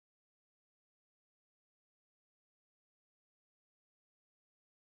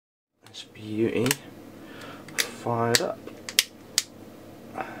this beauty fired up.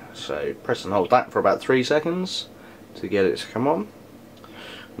 So press and hold that for about 3 seconds to get it to come on.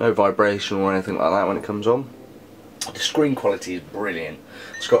 No vibration or anything like that when it comes on. The screen quality is brilliant.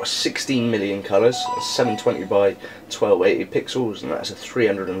 It's got 16 million colours, 720 by 1280 pixels, and that's a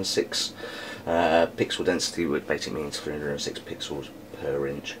 306 pixel density, which basically means 306 pixels per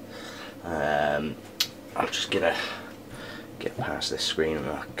inch. I'm just gonna get past this screen and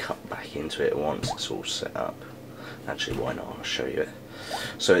I'll cut back into it once it's all set up. Actually, why not? I'll show you it.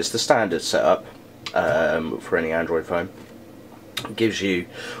 So it's the standard setup for any Android phone. It gives you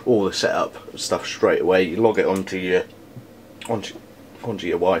all the setup stuff straight away. You log it onto your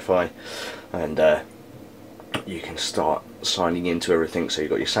Wi-Fi, and you can start signing into everything. So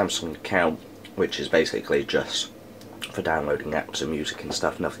you've got your Samsung account, which is basically just for downloading apps and music and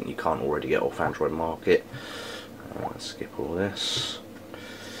stuff, nothing you can't already get off Android Market. Let's skip all this.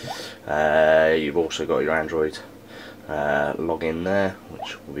 You've also got your Android login there,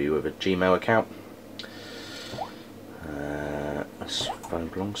 which will be with a Gmail account. This phone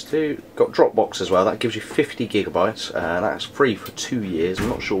belongs to. Got Dropbox as well. That gives you 50 gigabytes. That's free for 2 years. I'm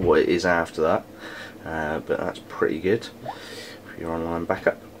not sure what it is after that, but that's pretty good for your online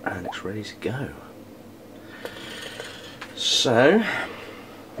backup, and it's ready to go. So,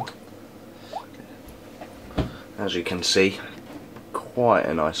 as you can see, quite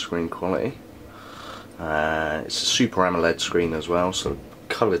a nice screen quality. It's a Super AMOLED screen as well, so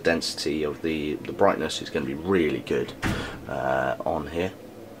colour density of the brightness is going to be really good on here.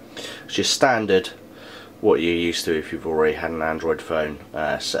 It's just standard what you're used to if you've already had an Android phone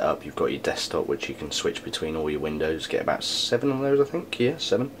set up. You've got your desktop, which you can switch between all your windows, get about 7 of those, I think, yeah,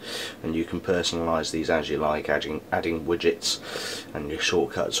 7, and you can personalise these as you like, adding widgets and your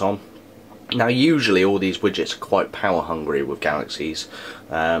shortcuts on. Now usually all these widgets are quite power hungry with Galaxies,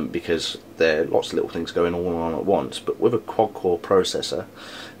 because there are lots of little things going all on at once, but with a quad-core processor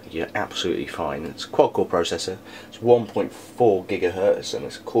you're absolutely fine. It's a quad-core processor, it's 1.4 GHz, and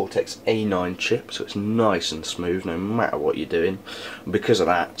it's a Cortex A9 chip, so it's nice and smooth no matter what you're doing. And because of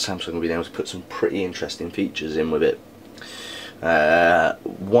that, Samsung will be able to put some pretty interesting features in with it.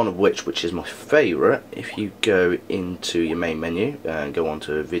 One of which is my favourite, if you go into your main menu and go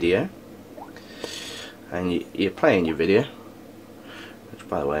onto a video, and you're playing your video, which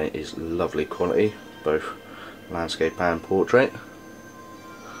by the way is lovely quality, both landscape and portrait.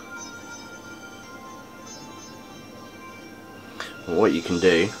 And what you can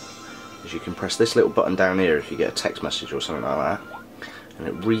do is you can press this little button down here if you get a text message or something like that, and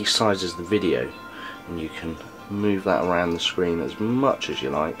it resizes the video, and you can move that around the screen as much as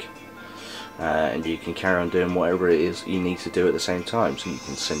you like, and you can carry on doing whatever it is you need to do at the same time. So you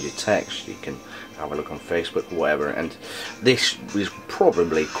can send your text, you can have a look on Facebook, whatever. And this is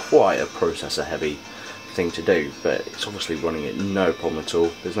probably quite a processor heavy thing to do, but it's obviously running it no problem at all.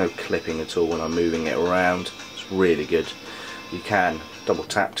 There's no clipping at all when I'm moving it around. It's really good. You can double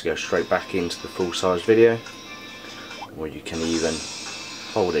tap to go straight back into the full size video, or you can even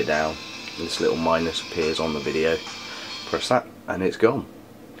hold it down and this little minus appears on the video. Press that and it's gone.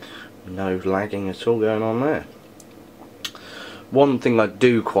 No lagging at all going on there. One thing I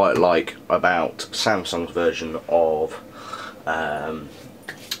do quite like about Samsung's version of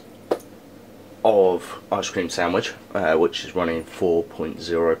Ice Cream Sandwich, which is running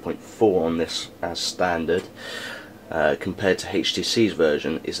 4.0.4 on this as standard, compared to HTC's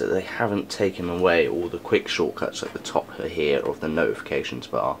version, is that they haven't taken away all the quick shortcuts at the top here of the notifications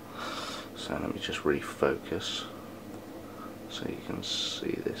bar. So let me just refocus so you can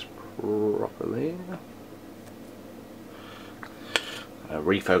see this properly.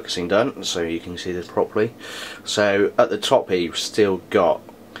 Refocusing done, so you can see this properly. So at the top here you've still got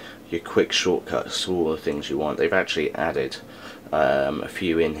your quick shortcuts to all the things you want. They've actually added a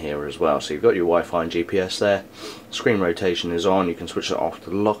few in here as well. So you've got your Wi-Fi and GPS there. Screen rotation is on, you can switch it off to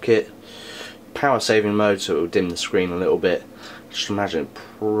lock it. Power saving mode, so it will dim the screen a little bit. Just imagine it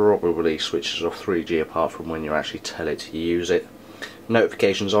probably switches off 3G apart from when you actually tell it to use it.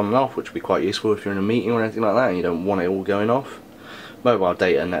 Notifications on and off, which would be quite useful if you're in a meeting or anything like that and you don't want it all going off. Mobile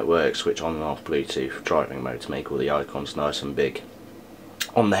data network, switch on and off Bluetooth, driving mode to make all the icons nice and big.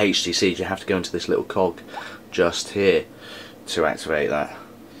 On the HTCs you have to go into this little cog just here to activate that,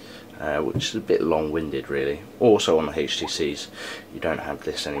 which is a bit long-winded really. Also on the HTCs you don't have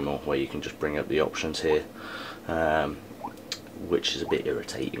this anymore, where you can just bring up the options here, which is a bit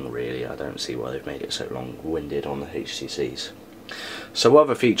irritating really. I don't see why they've made it so long-winded on the HTCs. So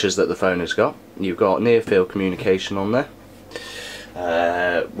other features that the phone has got, you've got near-field communication on there,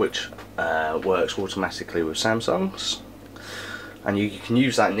 which works automatically with Samsung's. and you can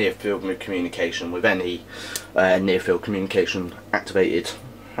use that near field communication with any near field communication activated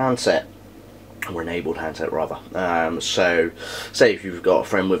handset, or enabled handset rather. So say if you've got a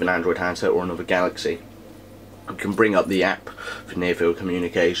friend with an Android handset or another Galaxy, you can bring up the app for near field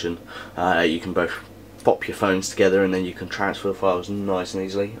communication. You can both pop your phones together and then you can transfer files nice and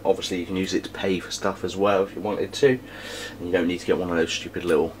easily. Obviously you can use it to pay for stuff as well if you wanted to, and you don't need to get one of those stupid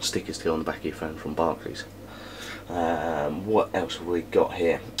little stickers to go on the back of your phone from Barclays. What else have we got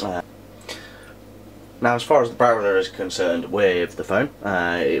here? Now, as far as the browser is concerned with the phone,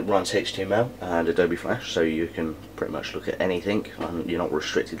 it runs HTML and Adobe Flash, so you can pretty much look at anything. You're not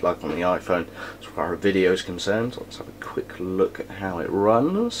restricted like on the iPhone as far as video is concerned. Let's have a quick look at how it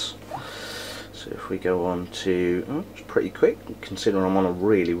runs. So if we go on to, it's pretty quick considering I'm on a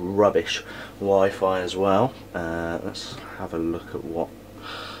really rubbish Wi-Fi as well. Let's have a look at what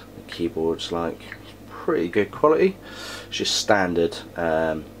the keyboard's like. Pretty good quality. It's just standard,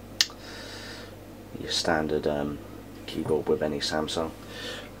 your standard keyboard with any Samsung.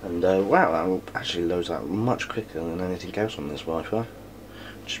 And wow, that actually loads out much quicker than anything else on this Wi-Fi,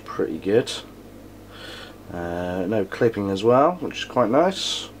 which is pretty good. No clipping as well, which is quite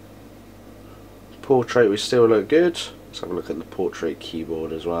nice. Portrait will still look good. Let's have a look at the portrait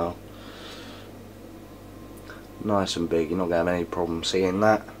keyboard as well. Nice and big, you're not going to have any problem seeing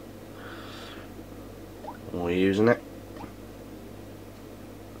that while you're using it.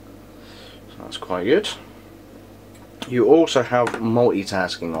 So that's quite good. You also have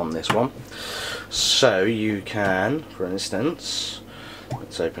multitasking on this one, so you can, for instance,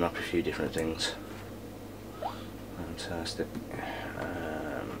 let's open up a few different things. Fantastic.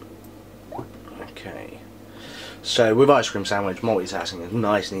 Okay, so with Ice Cream Sandwich, multitasking is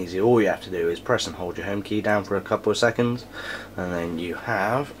nice and easy. All you have to do is press and hold your home key down for a couple of seconds, and then you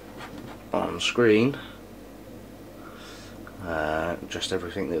have on screen just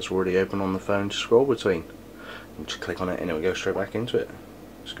everything that's already open on the phone to scroll between. You just click on it and it will go straight back into it.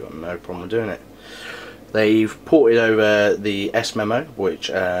 It's got no problem doing it. They've ported over the S-Memo, which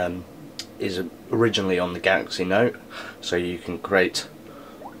is originally on the Galaxy Note, so you can create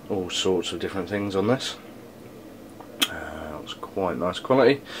all sorts of different things on this. It's quite nice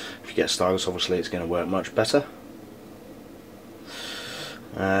quality. If you get stylus, obviously it's going to work much better.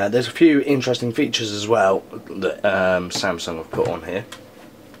 There's a few interesting features as well that Samsung have put on here.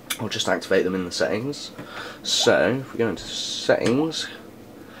 I'll just activate them in the settings. So if we go into settings,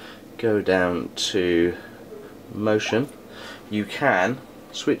 go down to motion, you can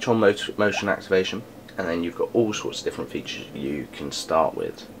switch on motion activation, and then you've got all sorts of different features you can start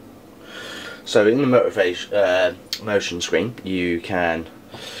with. So in the motion screen, you can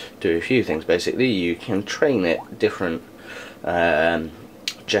do a few things. Basically, you can train it different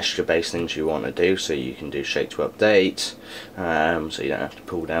gesture based things you want to do, so you can do shake to update, so you don't have to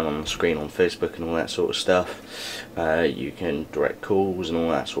pull down on the screen on Facebook and all that sort of stuff. You can direct calls and all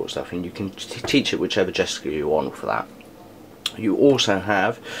that sort of stuff, and you can teach it whichever gesture you want for that. You also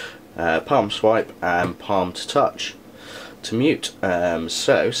have palm swipe and palm to touch to mute.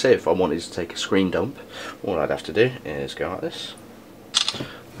 So say if I wanted to take a screen dump, all I'd have to do is go like this,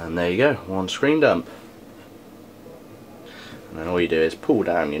 and there you go, one screen dump. And then all you do is pull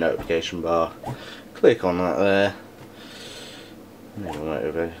down your notification bar, click on that there,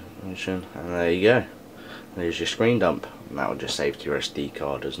 notification, and there you go. There's your screen dump, and that will just save to your SD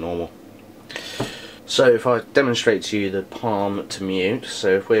card as normal. So if I demonstrate to you the palm to mute, so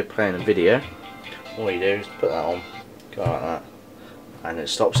if we're playing a video, all you do is put that on, go like that, and it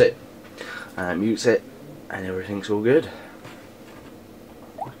stops it, and it mutes it, and everything's all good.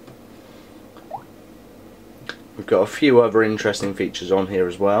 We've got a few other interesting features on here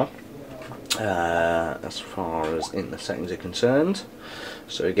as well, as far as in the settings are concerned.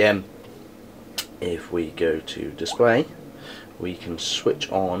 So again, if we go to display, we can switch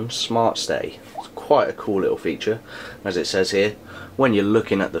on Smart Stay. It's quite a cool little feature. As it says here, when you're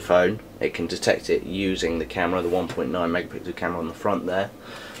looking at the phone, it can detect it using the camera, the 1.9 megapixel camera on the front there,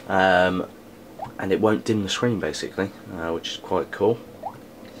 and it won't dim the screen basically, which is quite cool.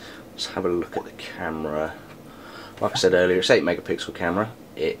 Let's have a look at the camera. Like I said earlier, it's 8 megapixel camera.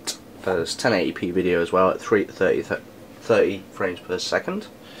 It does 1080p video as well at 30 frames per second.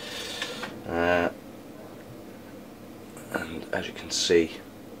 And as you can see,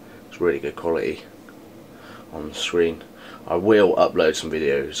 it's really good quality on the screen. I will upload some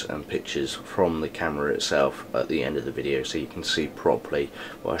videos and pictures from the camera itself at the end of the video so you can see properly,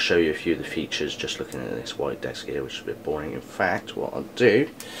 but I'll show you a few of the features just looking at this white desk here, which is a bit boring. In fact, what I'll do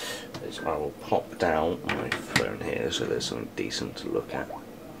is I will pop down my phone here so there's something decent to look at.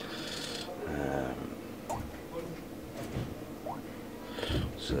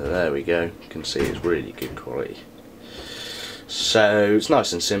 there we go, you can see it's really good quality. So it's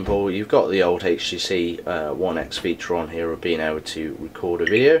nice and simple. You've got the old HTC One X feature on here of being able to record a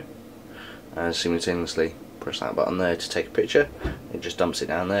video and simultaneously press that button there to take a picture. It just dumps it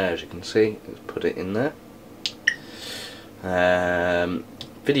down there, as you can see. Let's put it in there.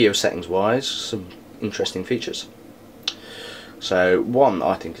 Video settings wise, some interesting features. So one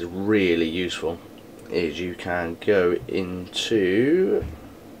I think is really useful is you can go into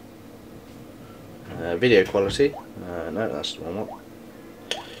video quality. No, that's the wrong one.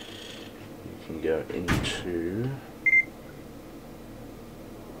 You can go into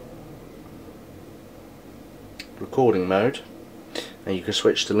recording mode, and you can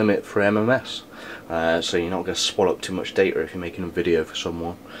switch the limit for MMS, so you're not going to swallow up too much data if you're making a video for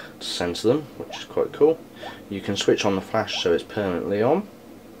someone to send to them, which is quite cool. You can switch on the flash so it's permanently on,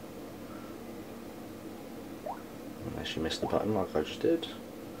 unless you miss the button like I just did,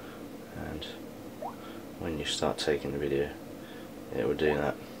 and when you start taking the video it will do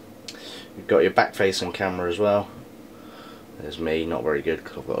that. You've got your back facing camera as well. There's me, not very good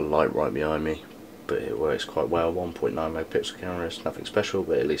because I've got a light right behind me, but it works quite well. 1.9 megapixel camera, it's nothing special,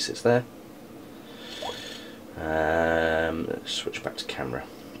 but at least it's there. Let's switch back to camera.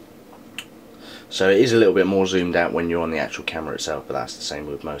 So it is a little bit more zoomed out when you're on the actual camera itself, but that's the same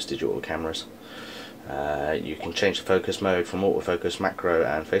with most digital cameras. You can change the focus mode from autofocus, macro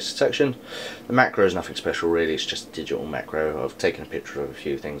and face detection. The macro is nothing special really, it's just a digital macro. I've taken a picture of a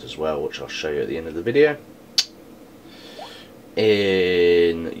few things as well, which I'll show you at the end of the video.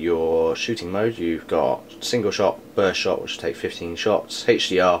 In your shooting mode you've got single shot, burst shot, which will take 15 shots,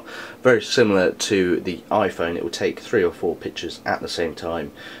 HDR, very similar to the iPhone. It will take 3 or 4 pictures at the same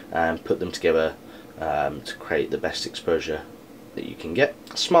time and put them together to create the best exposure that you can get.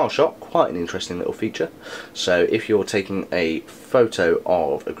 Smile shot, quite an interesting little feature. So if you're taking a photo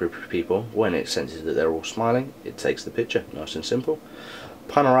of a group of people, when it senses that they're all smiling, it takes the picture, nice and simple.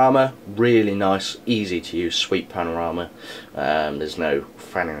 Panorama, really nice, easy to use, sweet panorama. There's no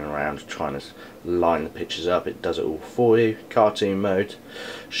fanning around trying to line the pictures up, it does it all for you. Cartoon mode,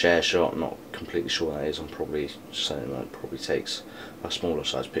 share shot, not completely sure what that is. I'm probably saying that probably takes a smaller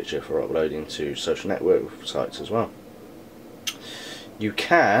size picture for uploading to social network sites as well. You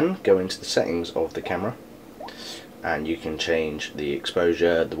can go into the settings of the camera and you can change the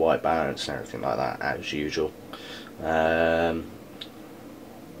exposure, the white balance and everything like that as usual. And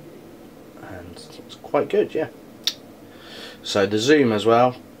it's quite good, yeah. So the zoom as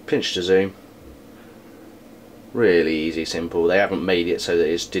well, pinch to zoom, really easy, simple. They haven't made it so that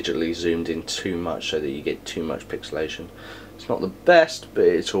it's digitally zoomed in too much so that you get too much pixelation. It's not the best, but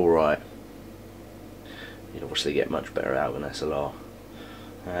it's alright. You'd obviously get much better out of an SLR.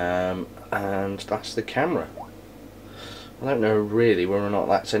 And that's the camera. I don't know really whether or not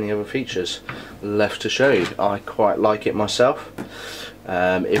that's any other features left to show you. I quite like it myself.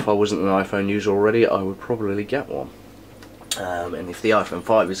 If I wasn't an iPhone user already, I would probably get one. And if the iPhone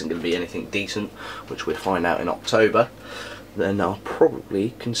 5 isn't going to be anything decent, which we'll find out in October, then I'll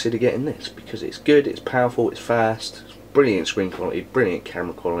probably consider getting this because it's good, it's powerful, it's fast, it's brilliant screen quality, brilliant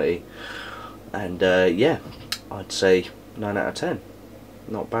camera quality, and yeah, I'd say 9 out of 10.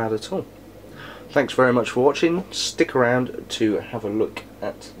 Not bad at all. Thanks very much for watching. Stick around to have a look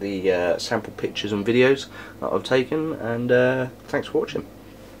at the sample pictures and videos that I've taken, and thanks for watching.